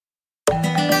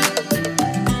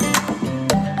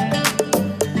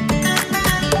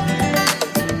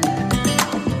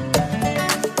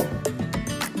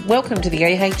Welcome to the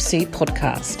AHC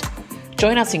podcast.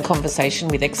 Join us in conversation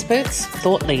with experts,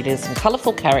 thought leaders and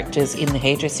colourful characters in the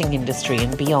hairdressing industry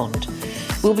and beyond.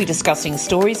 We'll be discussing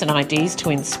stories and ideas to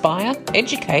inspire,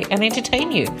 educate and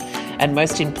entertain you, and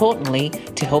most importantly,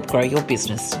 to help grow your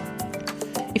business.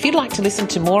 If you'd like to listen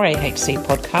to more AHC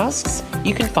podcasts,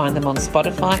 you can find them on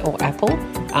Spotify or Apple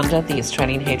under the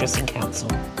Australian Hairdressing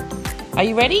Council. Are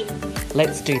you ready?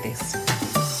 Let's do this.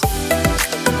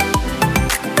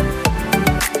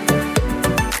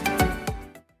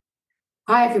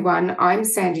 Hi everyone, I'm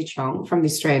Sandy Chong from the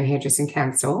Australian Hairdressing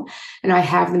Council, and I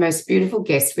have the most beautiful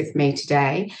guest with me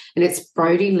today, and it's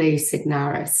Brodie-Lee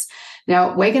Tsiknaris.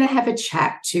 Now, we're going to have a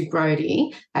chat to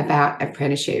Brodie about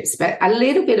apprenticeships, but a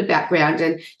little bit of background,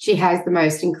 and she has the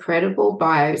most incredible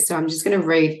bio, so I'm just going to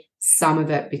read some of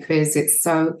it because it's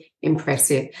so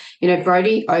impressive. You know,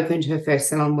 Brodie opened her first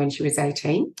salon when she was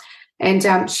 18,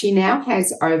 and she now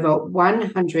has over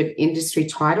 100 industry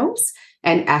titles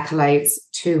and accolades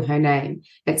to her name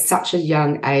at such a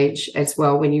young age as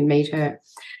well when you meet her.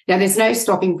 Now, there's no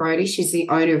stopping Brodie. She's the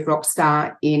owner of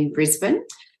Rokstar in Brisbane,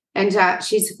 and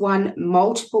she's won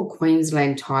multiple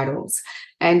Queensland titles,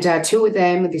 and two of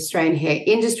them with the Australian Hair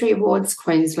Industry Awards,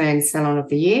 Queensland Salon of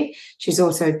the Year. She's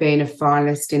also been a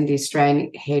finalist in the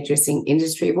Australian Hairdressing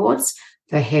Industry Awards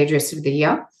for Hairdresser of the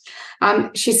Year.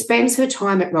 She spends her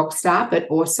time at Rokstar, but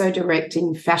also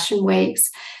directing fashion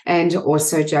weeks and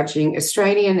also judging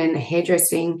Australian and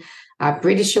hairdressing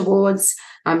British awards.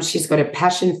 She's got a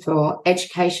passion for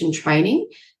education training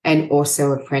and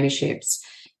also apprenticeships.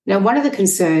 Now, one of the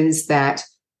concerns that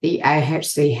the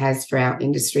AHC has for our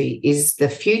industry is the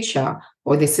future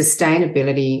or the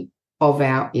sustainability of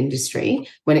our industry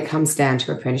when it comes down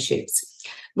to apprenticeships.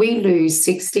 We lose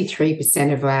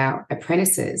 63% of our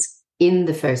apprentices in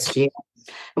the first year.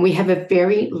 And we have a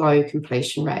very low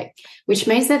completion rate, which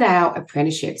means that our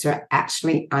apprenticeships are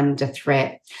actually under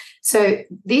threat. So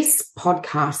this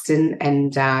podcast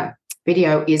and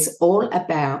video is all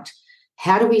about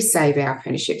how do we save our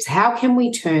apprenticeships? How can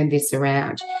we turn this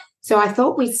around? So I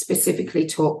thought we'd specifically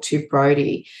talk to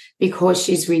Brodie because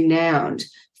she's renowned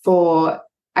for,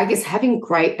 I guess, having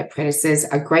great apprentices,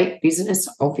 a great business,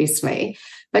 obviously,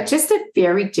 but just a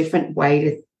very different way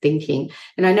to thinking.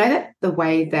 And I know that the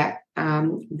way that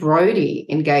Brodie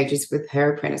engages with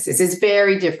her apprentices is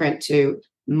very different to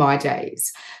my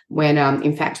days when,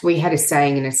 in fact, we had a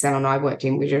saying in a salon I worked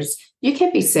in, which was, you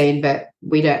can be seen, but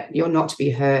you're not to be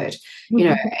heard, you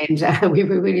know, and we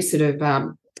were really sort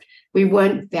of, we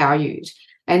weren't valued,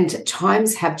 and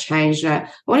times have changed. And I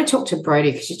want to talk to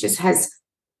Brodie because she just has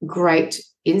great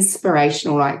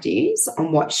inspirational ideas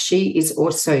on what she is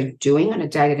also doing on a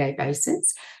day-to-day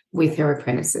basis with her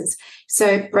apprentices.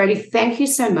 So, Brodie, thank you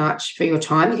so much for your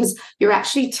time because you're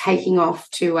actually taking off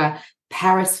to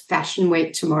Paris Fashion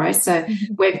Week tomorrow. So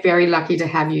we're very lucky to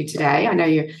have you today. I know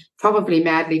you're probably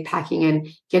madly packing and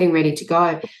getting ready to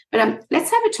go. But let's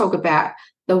have a talk about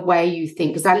the way you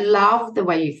think, because I love the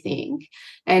way you think.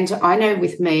 And I know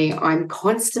with me, I'm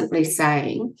constantly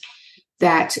saying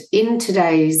that in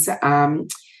today's, when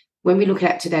we look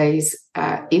at today's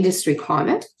industry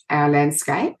climate, our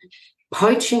landscape,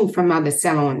 poaching from other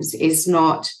salons is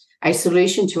not a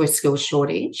solution to a skill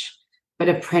shortage, but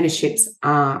apprenticeships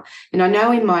are. And I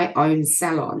know in my own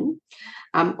salon,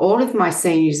 all of my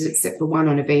seniors, except for one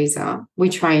on a visa, we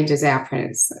trained as our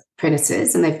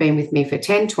apprentices, and they've been with me for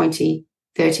 10, 20,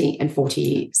 30 and 40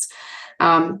 years.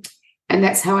 And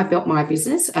that's how I built my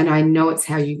business, and I know it's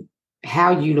how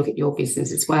you look at your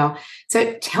business as well.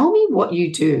 So tell me what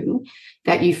you do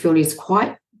that you feel is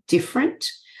quite different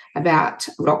about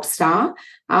Rokstar,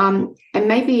 and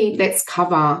maybe let's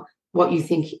cover what you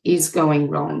think is going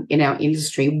wrong in our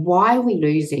industry. Why are we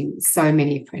losing so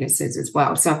many apprentices as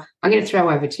well? So I'm going to throw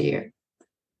over to you.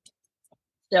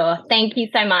 Sure. Thank you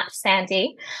so much,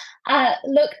 Sandy.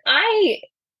 Look,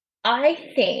 I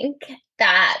think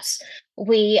that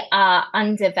we are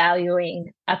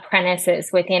undervaluing apprentices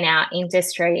within our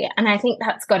industry, and I think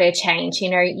that's got to change. You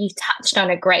know, you touched on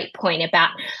a great point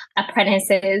about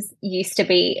apprentices used to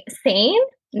be seen,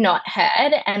 not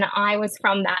heard, and I was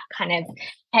from that kind of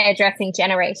hairdressing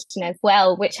generation as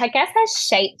well, which I guess has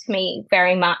shaped me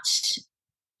very much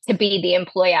to be the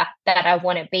employer that I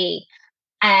want to be.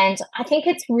 And I think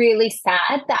it's really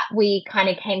sad that we kind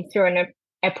of came through an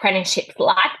apprenticeship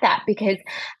like that, because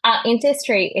our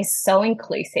industry is so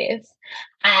inclusive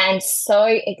and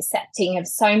so accepting of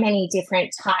so many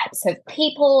different types of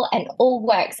people and all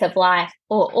walks of life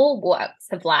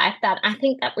that I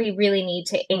think that we really need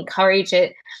to encourage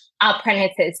it our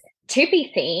apprentices to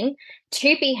be seen,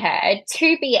 to be heard,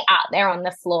 to be out there on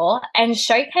the floor and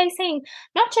showcasing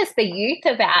not just the youth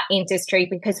of our industry,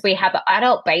 because we have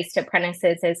adult-based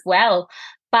apprentices as well,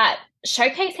 but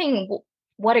showcasing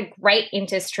what a great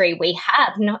industry we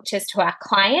have, not just to our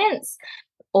clients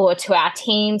or to our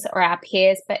teams or our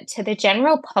peers, but to the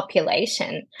general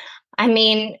population. I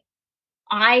mean,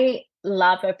 I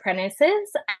love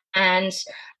apprentices, and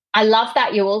I love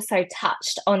that you also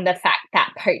touched on the fact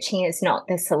that poaching is not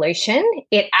the solution.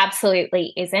 It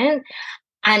absolutely isn't.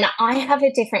 And I have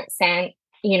a different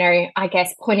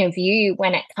point of view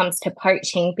when it comes to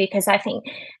poaching, because I think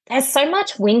there's so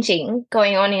much whinging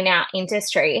going on in our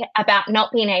industry about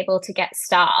not being able to get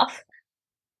staff.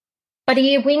 But are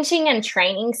you whinging and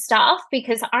training staff?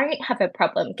 Because I don't have a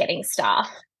problem getting staff,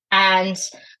 and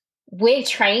we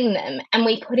train them and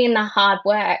we put in the hard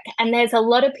work. And there's a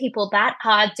lot of people that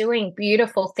are doing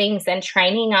beautiful things and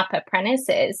training up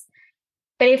apprentices.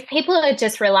 But if people are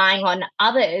just relying on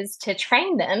others to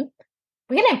train them,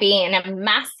 we're going to be in a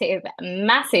massive,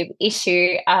 massive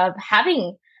issue of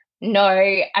having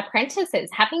no apprentices,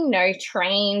 having no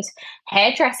trained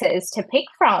hairdressers to pick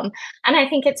from. And I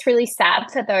think it's really sad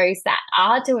for those that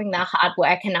are doing the hard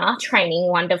work and are training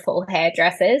wonderful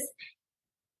hairdressers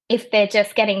if they're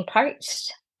just getting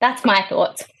poached. That's my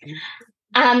thoughts.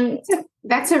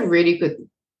 That's a really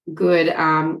good.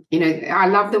 I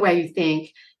love the way you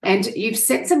think, and you've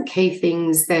said some key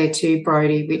things there too,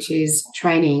 Brodie, which is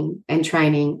training and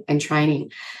training and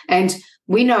training. And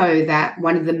we know that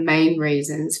one of the main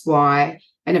reasons why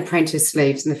an apprentice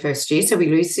leaves in the first year, so we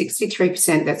lose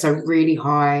 63%. That's a really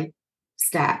high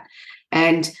stat,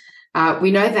 and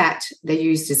we know that they're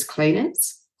used as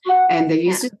cleaners. And they're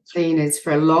used as cleaners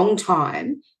for a long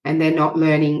time, and they're not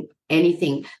learning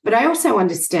anything. But I also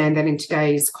understand that in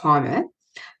today's climate,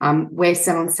 where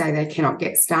salons say they cannot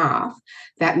get staff,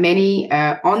 that many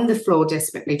are on the floor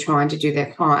desperately trying to do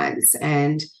their clients,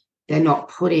 and they're not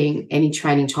putting any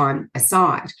training time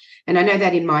aside. And I know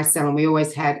that in my salon, we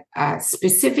always had a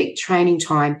specific training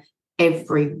time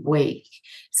every week.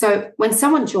 So when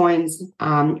someone joins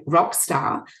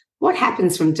Rokstar, what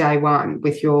happens from day one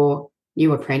with your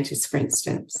new apprentice, for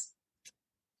instance?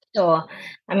 Sure.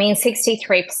 I mean,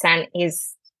 63%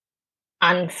 is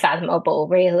unfathomable,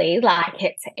 really. Like,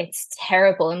 it's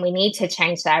terrible, and we need to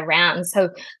change that around. So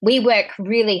we work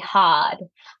really hard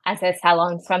as a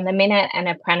salon. From the minute an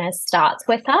apprentice starts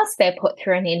with us, they're put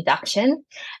through an induction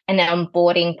and an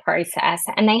onboarding process,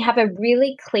 and they have a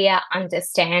really clear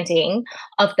understanding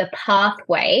of the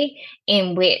pathway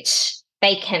in which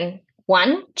they can,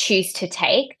 one, choose to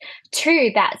take,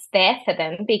 two, that's there for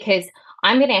them, because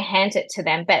I'm going to hand it to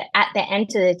them. But at the end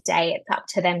of the day, it's up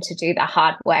to them to do the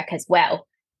hard work as well.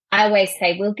 I always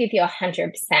say, we'll give you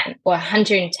 100% or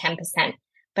 110%,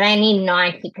 but I need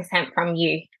 90% from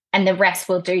you, and the rest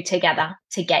we'll do together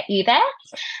to get you there.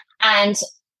 And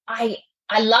I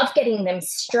love getting them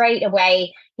straight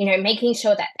away, making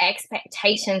sure that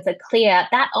expectations are clear.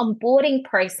 That onboarding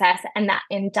process and that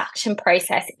induction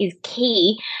process is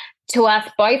key to us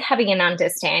both having an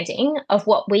understanding of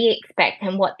what we expect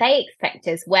and what they expect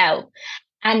as well.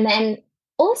 And then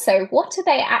also, what do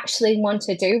they actually want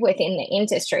to do within the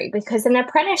industry? Because an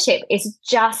apprenticeship is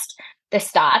just the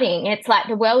starting. It's like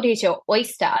the world is your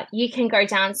oyster. You can go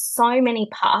down so many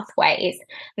pathways,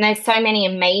 and there's so many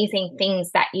amazing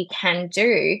things that you can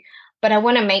do. But I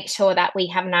want to make sure that we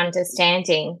have an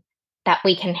understanding that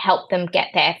we can help them get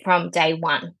there from day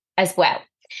one as well.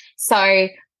 So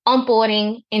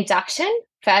onboarding, induction,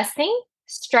 first thing,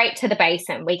 straight to the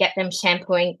basin. We get them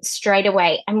shampooing straight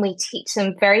away, and we teach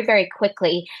them very, very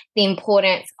quickly the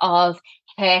importance of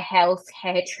hair health,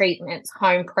 hair treatments,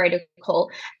 home protocol,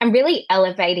 and really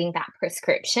elevating that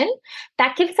prescription.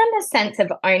 That gives them a sense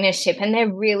of ownership, and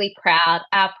they're really proud.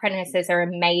 Our apprentices are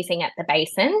amazing at the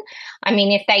basin. I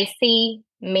mean, if they see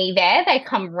me there, they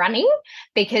come running,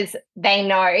 because they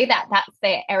know that that's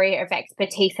their area of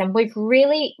expertise, and we've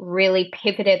really, really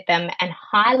pivoted them and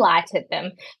highlighted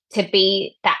them to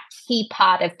be that key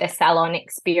part of the salon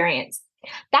experience.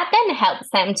 That then helps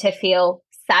them to feel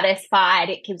satisfied.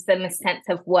 It gives them a sense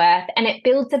of worth, and it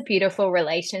builds a beautiful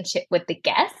relationship with the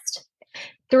guest.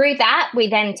 Through that, we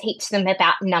then teach them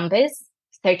about numbers,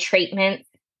 so treatments,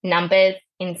 numbers,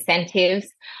 incentives.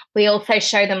 We also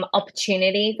show them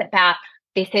opportunities about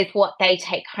this is what they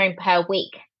take home per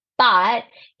week, but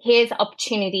here's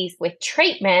opportunities with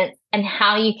treatment and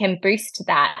how you can boost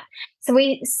that. So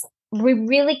we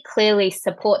really clearly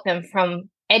support them from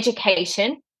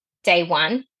education, day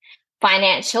one,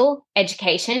 financial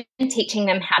education, teaching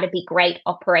them how to be great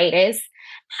operators,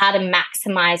 how to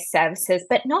maximize services,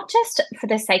 but not just for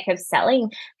the sake of selling,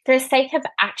 for the sake of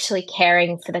actually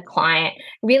caring for the client,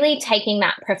 really taking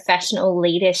that professional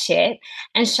leadership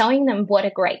and showing them what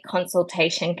a great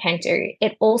consultation can do.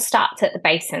 It all starts at the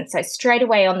basin. So straight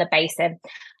away on the basin,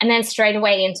 and then straight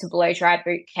away into blow dry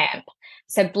boot camp.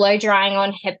 So blow drying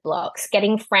on head blocks,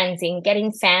 getting friends in,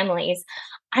 getting families.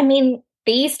 I mean,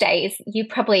 these days, you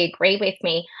probably agree with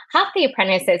me, half the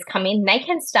apprentices come in, they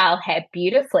can style hair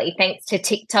beautifully thanks to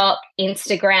TikTok,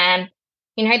 Instagram.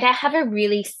 You know, they have a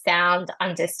really sound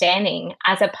understanding,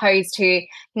 as opposed to,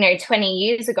 20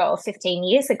 years ago or 15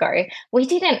 years ago, we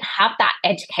didn't have that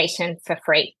education for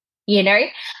free. We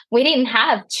didn't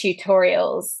have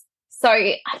tutorials. So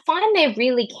I find they're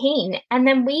really keen. And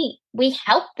then we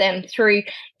help them through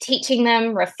teaching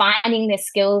them, refining their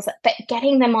skills, but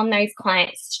getting them on those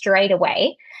clients straight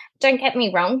away. Don't get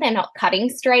me wrong, they're not cutting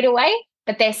straight away,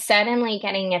 but they're certainly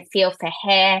getting a feel for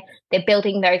hair. They're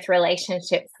building those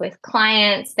relationships with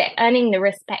clients. They're earning the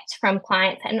respect from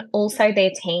clients and also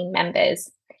their team members.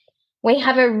 We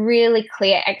have a really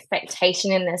clear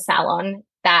expectation in the salon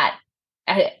that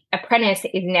an apprentice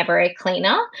is never a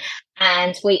cleaner,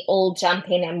 and we all jump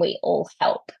in and we all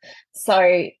help.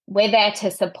 So we're there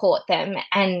to support them.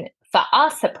 And for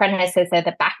us, apprentices are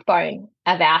the backbone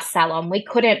of our salon. We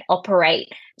couldn't operate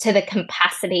to the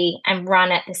capacity and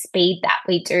run at the speed that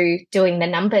we do, doing the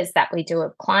numbers that we do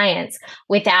of clients,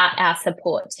 without our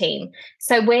support team.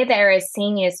 So we're there as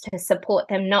seniors to support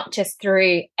them, not just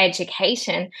through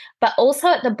education, but also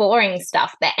at the boring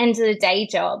stuff, the end of the day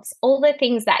jobs, all the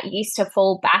things that used to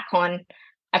fall back on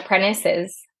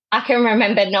apprentices. I can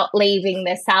remember not leaving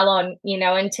the salon,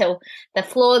 until the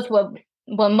floors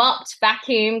were mopped,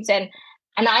 vacuumed, and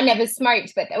I never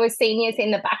smoked, but there were seniors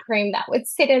in the back room that would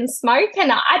sit and smoke,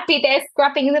 and I'd be there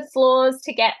scrubbing the floors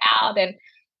to get out. And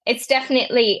it's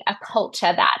definitely a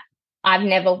culture that I've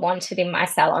never wanted in my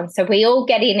salon. So we all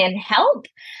get in and help,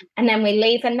 and then we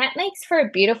leave, and that makes for a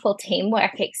beautiful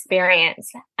teamwork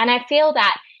experience. And I feel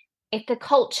that if the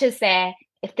culture's there,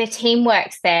 if the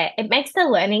teamwork's there, it makes the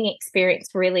learning experience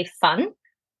really fun.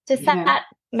 Does that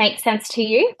make sense to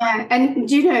you? Yeah, and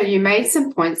you made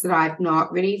some points that I've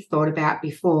not really thought about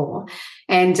before,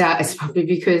 and it's probably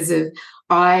because of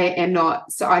I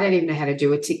don't even know how to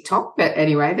do a TikTok, but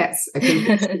anyway, that's a good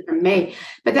question from me.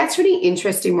 But that's really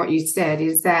interesting what you said,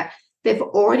 is that they've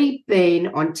already been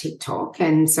on TikTok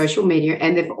and social media,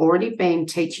 and they've already been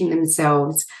teaching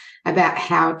themselves about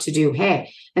how to do hair.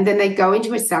 And then they go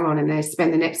into a salon and they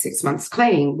spend the next 6 months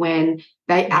cleaning when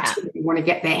they absolutely want to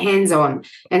get their hands on.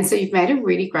 And so you've made a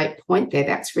really great point there.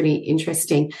 That's really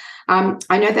interesting.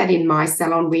 I know that in my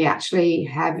salon, we actually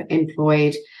have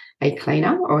employed a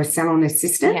cleaner or a salon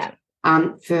assistant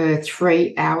for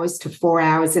 3 hours to 4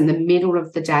 hours in the middle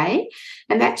of the day.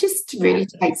 And that just really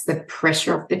takes the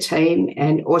pressure off the team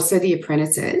and also the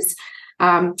apprentices.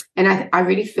 And I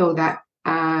really feel that,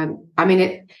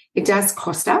 it does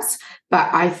cost us,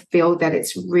 but I feel that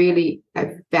it's really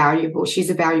she's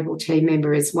a valuable team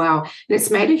member as well. And it's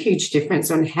made a huge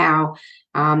difference on how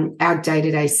our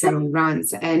day-to-day salon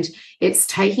runs. And it's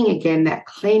taking, again, that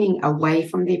cleaning away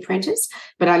from the apprentice.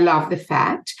 But I love the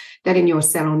fact that in your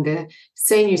salon, the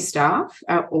senior staff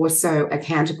are also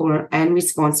accountable and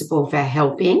responsible for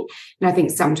helping. And I think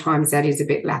sometimes that is a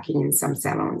bit lacking in some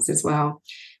salons as well.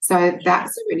 So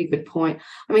that's a really good point.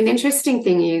 I mean, the interesting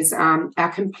thing is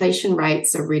our completion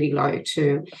rates are really low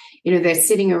too. They're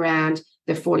sitting around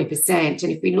the 40%.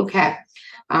 And if we look at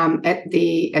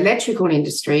the electrical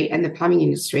industry and the plumbing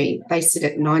industry, they sit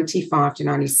at 95 to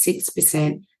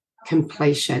 96%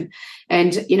 completion.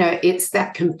 And, it's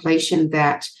that completion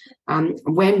that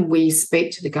when we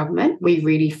speak to the government, we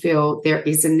really feel there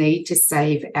is a need to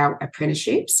save our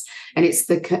apprenticeships. And it's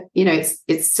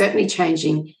it's certainly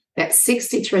changing. That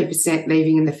 63%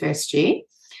 leaving in the first year,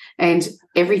 and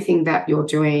everything that you're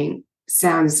doing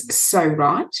sounds so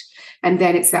right. And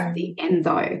then it's at the end,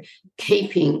 though,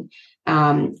 keeping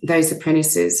those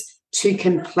apprentices to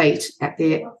complete at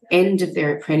the end of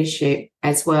their apprenticeship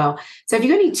as well. So have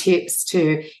you got any tips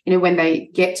to, when they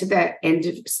get to the end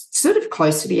of, sort of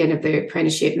close to the end of their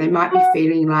apprenticeship, and they might be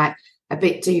feeling like a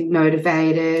bit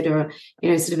demotivated or,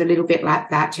 sort of a little bit like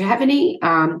that. Do you have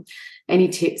any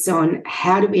tips on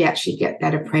how do we actually get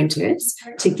that apprentice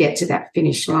to get to that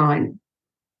finish line?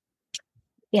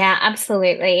 Yeah,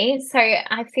 absolutely. So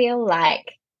I feel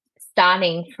like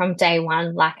starting from day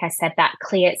one, like I said,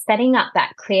 setting up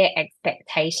that clear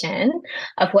expectation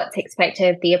of what's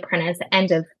expected of the apprentice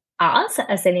and of us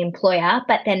as an employer,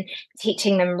 but then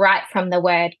teaching them right from the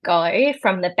word go,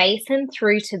 from the basin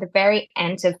through to the very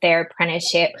end of their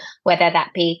apprenticeship, whether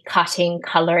that be cutting,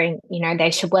 colouring,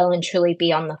 they should well and truly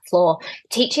be on the floor,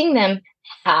 teaching them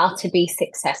how to be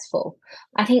successful.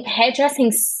 I think hairdressing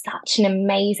is such an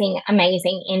amazing,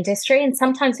 amazing industry, and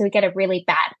sometimes we get a really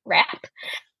bad rep.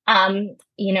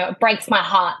 It breaks my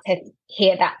heart to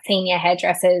hear that senior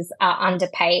hairdressers are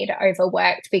underpaid,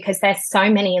 overworked, because there's so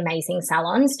many amazing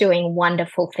salons doing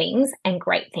wonderful things and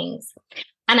great things.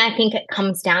 And I think it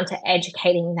comes down to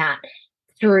educating that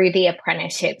through the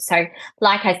apprenticeship. So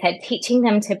like I said, teaching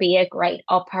them to be a great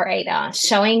operator,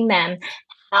 showing them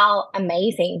how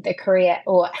amazing the career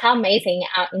or how amazing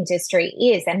our industry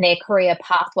is and their career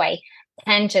pathway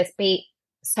can just be,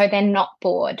 so they're not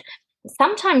bored.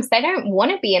 Sometimes they don't want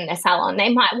to be in the salon.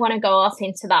 They might want to go off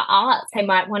into the arts. They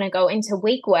might want to go into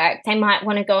week work. They might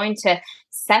want to go into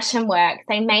session work.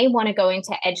 They may want to go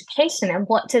into education. And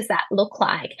what does that look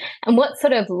like? And what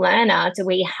sort of learner do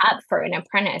we have for an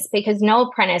apprentice? Because no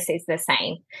apprentice is the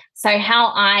same. So how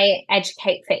I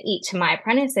educate for each of my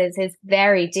apprentices is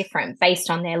very different based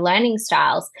on their learning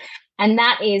styles. And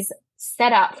that is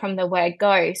set up from the word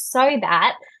go so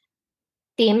that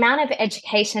the amount of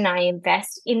education I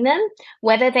invest in them,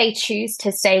 whether they choose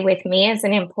to stay with me as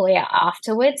an employer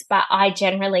afterwards, but I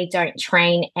generally don't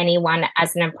train anyone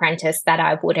as an apprentice that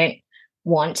I wouldn't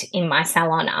want in my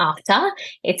salon after.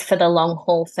 It's for the long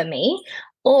haul for me.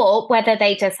 Or whether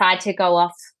they decide to go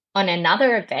off on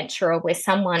another adventure or with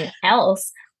someone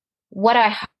else, what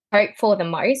I hope for the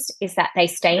most is that they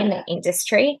stay in the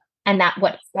industry and that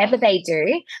whatever they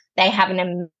do, they have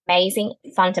an amazing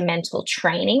fundamental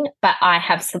training, but I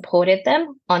have supported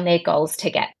them on their goals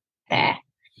to get there.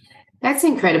 That's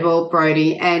incredible,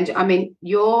 Brodie. And I mean,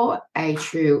 you're a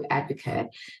true advocate,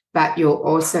 but you're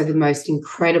also the most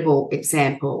incredible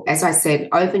example. As I said,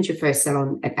 opened your first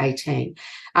salon at 18.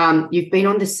 You've been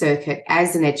on the circuit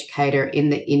as an educator in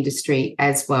the industry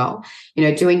as well,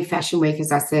 doing Fashion Week,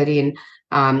 as I said,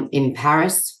 in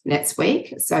Paris next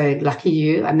week. So lucky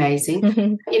you, amazing.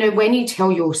 Mm-hmm. When you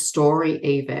tell your story,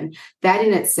 even that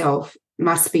in itself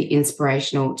must be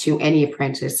inspirational to any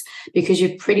apprentice, because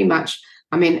you've pretty much,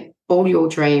 all your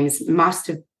dreams must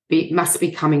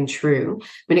be coming true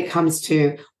when it comes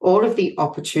to all of the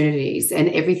opportunities and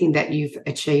everything that you've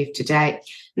achieved to date.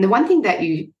 And the one thing that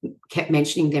you kept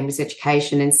mentioning then was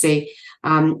education. And see,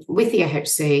 with the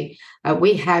AHC,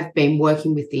 we have been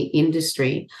working with the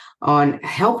industry on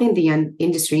helping the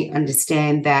industry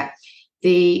understand that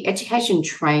the education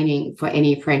training for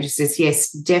any apprentices, yes,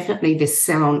 definitely the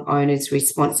salon owner's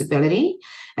responsibility,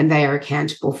 and they are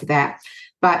accountable for that.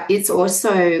 But it's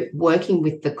also working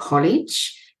with the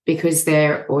college, because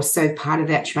they're also part of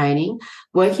that training,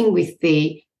 working with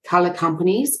the colour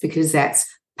companies, because that's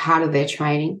part of their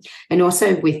training, and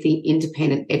also with the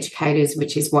independent educators,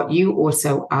 which is what you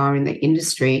also are in the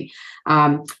industry,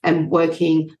 and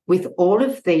working with all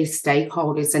of these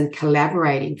stakeholders and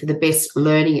collaborating for the best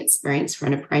learning experience for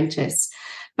an apprentice.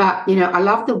 But, I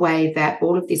love the way that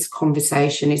all of this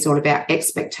conversation is all about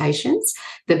expectations,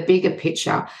 the bigger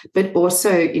picture, but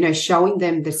also, showing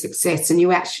them the success, and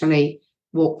you actually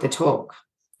walk the talk.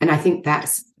 And I think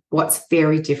that's what's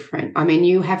very different.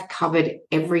 You have covered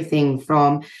everything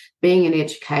from being an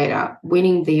educator,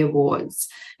 winning the awards,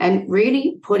 and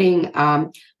really putting,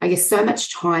 so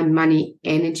much time, money,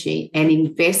 energy, and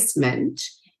investment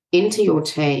into your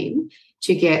team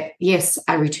to get, yes,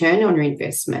 a return on your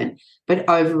investment, but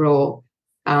overall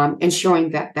ensuring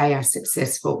that they are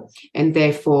successful. And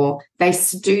therefore, they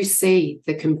do see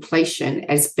the completion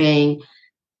as being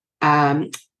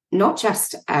not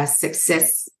just a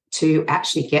success to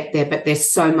actually get there, but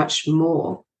there's so much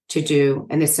more to do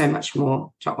and there's so much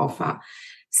more to offer.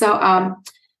 So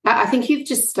I think you've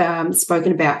just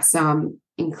spoken about some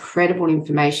incredible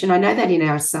information. I know that in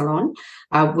our salon,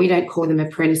 we don't call them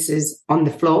apprentices on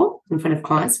the floor in front of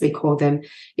clients. We call them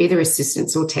either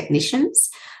assistants or technicians.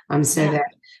 And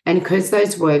because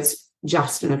those words,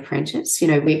 just an apprentice,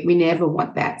 we never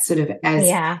want that sort of as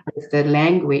the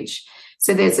language.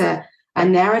 So there's a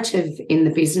narrative in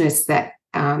the business that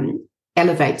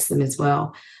elevates them as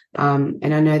well.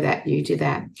 And I know that you do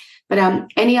that. But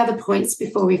any other points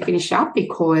before we finish up?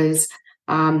 Because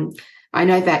I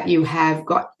know that you have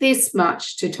got this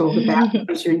much to talk about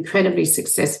because you're incredibly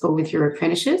successful with your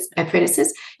apprentices,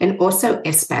 and also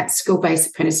SBAT,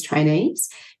 school-based apprentice trainees.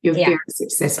 You're very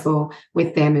successful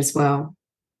with them as well.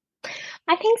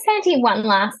 I think, Sandy, one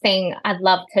last thing I'd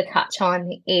love to touch on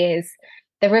is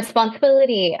the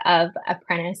responsibility of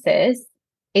apprentices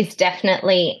is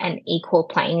definitely an equal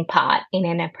playing part in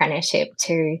an apprenticeship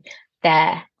to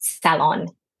the salon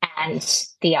and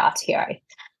the RTO.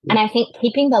 And I think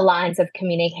keeping the lines of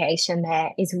communication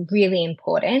there is really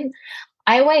important.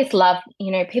 I always love,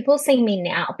 people see me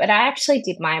now, but I actually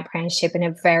did my apprenticeship in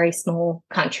a very small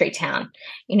country town.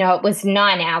 It was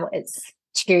 9 hours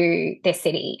to the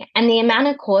city. And the amount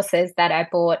of courses that I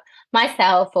bought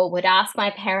myself or would ask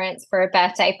my parents for a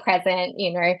birthday present,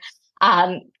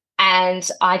 and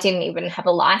I didn't even have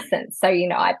a license. So,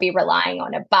 I'd be relying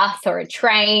on a bus or a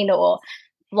train or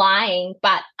flying.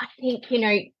 But I think,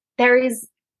 there is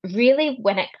really,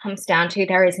 when it comes down to,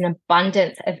 there is an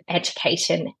abundance of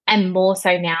education, and more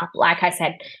so now, like I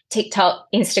said, TikTok,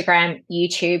 Instagram,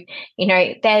 YouTube,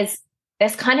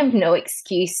 there's kind of no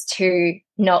excuse to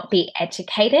not be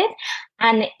educated.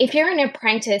 And if you're an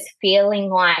apprentice feeling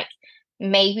like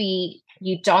maybe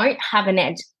you don't have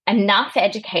enough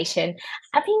education,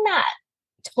 having that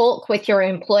talk with your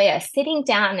employer, sitting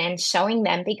down and showing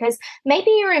them, because maybe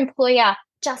your employer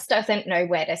just doesn't know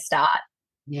where to start.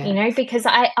 Yeah. Because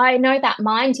I know that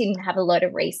mine didn't have a lot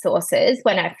of resources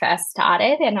when I first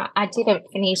started, and I didn't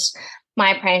finish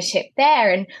my apprenticeship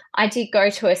there. And I did go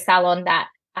to a salon that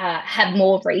had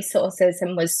more resources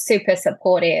and was super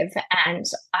supportive, and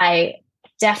I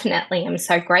definitely am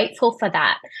so grateful for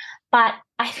that. But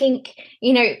I think,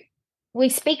 we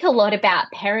speak a lot about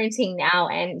parenting now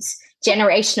and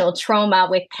generational trauma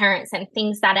with parents and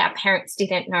things that our parents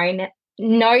didn't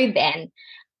know then.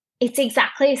 It's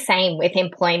exactly the same with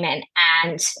employment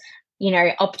and,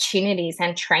 opportunities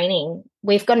and training.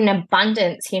 We've got an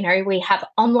abundance, we have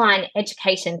online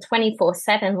education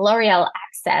 24/7, L'Oreal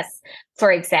Access,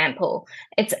 for example.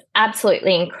 It's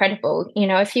absolutely incredible.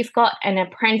 If you've got an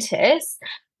apprentice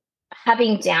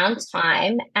having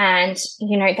downtime and,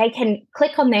 they can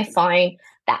click on their phone,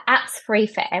 the app's free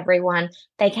for everyone.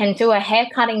 They can do a hair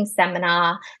cutting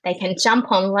seminar. They can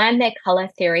jump on, learn their color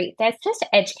theory. There's just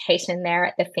education there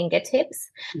at the fingertips.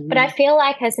 But I feel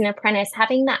like as an apprentice,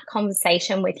 having that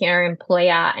conversation with your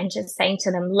employer and just saying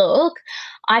to them, look,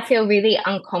 I feel really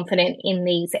unconfident in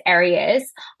these areas.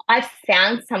 I've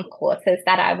found some courses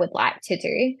that I would like to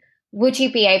do. Would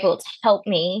you be able to help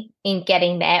me in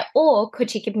getting there, or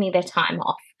could you give me the time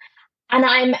off? And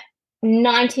I'm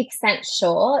 90%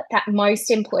 sure that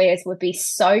most employers would be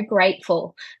so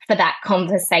grateful for that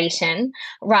conversation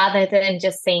rather than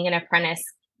just seeing an apprentice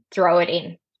throw it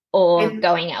in or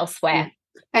going elsewhere.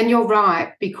 And you're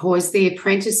right, because the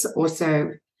apprentice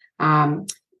also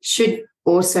should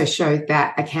also show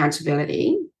that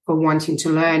accountability for wanting to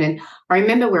learn. And I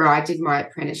remember where I did my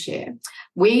apprenticeship,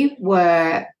 we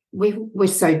were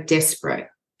so desperate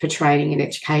for training and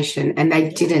education, and they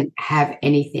didn't have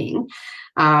anything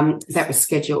that was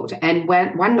scheduled. And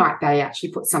one night they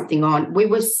actually put something on, we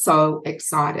were so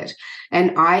excited.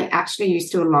 And I actually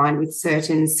used to align with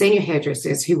certain senior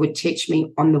hairdressers who would teach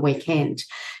me on the weekend,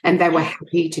 and they were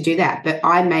happy to do that. But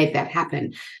I made that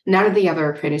happen. None of the other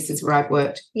apprentices where I've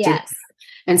worked did.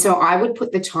 And so I would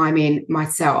put the time in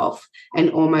myself and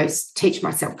almost teach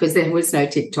myself, because there was no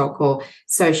TikTok or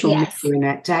social media in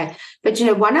that day. But,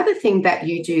 one other thing that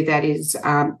you do that is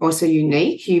also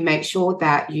unique, you make sure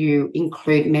that you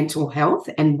include mental health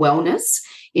and wellness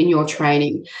in your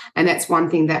training. And that's one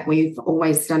thing that we've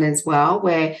always done as well,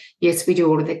 where, yes, we do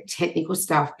all of the technical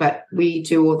stuff, but we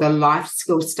do all the life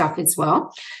skill stuff as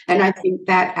well. And I think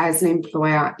that as an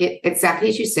employer, exactly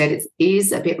as you said, it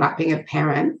is a bit like being a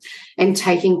parent and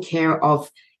taking care of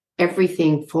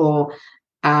everything for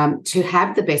to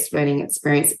have the best learning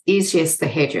experience is just the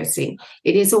hairdressing.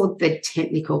 It is all the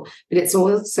technical, but it's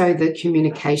also the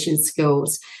communication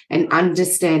skills and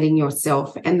understanding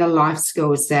yourself and the life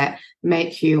skills that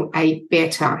make you a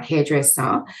better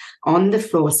hairdresser on the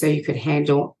floor, so you could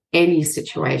handle any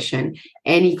situation,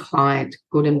 any client,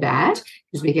 good and bad,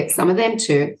 because we get some of them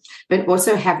too, but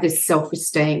also have this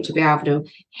self-esteem to be able to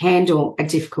handle a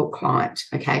difficult client,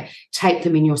 okay? Take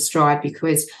them in your stride,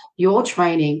 because your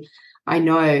training, I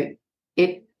know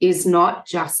it is not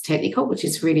just technical, which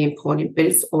is really important, but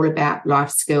it's all about life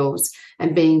skills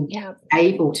and being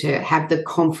able to have the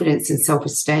confidence and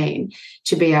self-esteem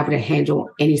to be able to handle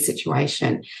any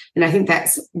situation. And I think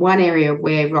that's one area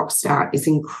where Rokstar is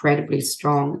incredibly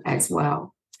strong as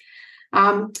well.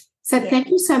 So thank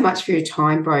you so much for your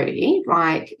time, Brodie.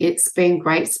 Like, it's been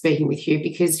great speaking with you,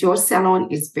 because your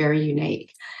salon is very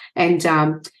unique. And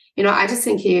I just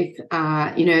think if,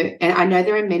 and I know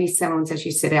there are many salons, as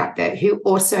you said, out there who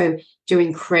also do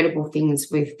incredible things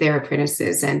with their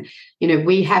apprentices. And,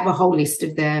 we have a whole list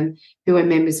of them who are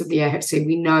members of the AHIA.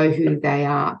 We know who they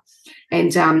are.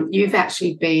 And you've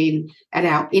actually been at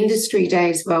our industry day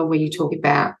as well, where you talk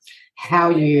about how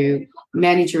you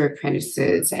manage your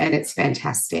apprentices, and it's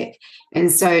fantastic.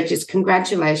 And so just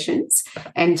congratulations.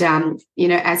 And,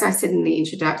 as I said in the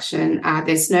introduction,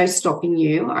 there's no stopping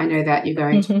you. I know that you're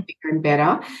going to be bigger and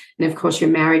better. And, of course, you're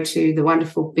married to the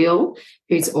wonderful Bill,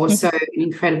 who's also an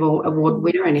incredible award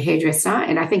winner and a hairdresser.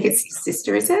 And I think it's his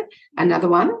sister, is it? Another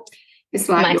one? It's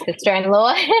like my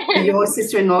sister-in-law. Your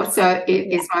sister-in-law. So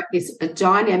it is like this a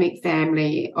dynamic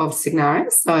family of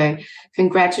Tsiknaris. So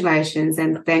congratulations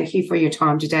and thank you for your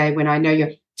time today when I know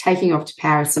you're taking off to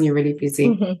Paris and you're really busy.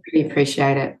 Really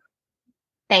appreciate it.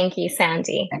 Thank you,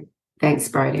 Sandy. Thanks,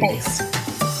 Brodie. Thanks.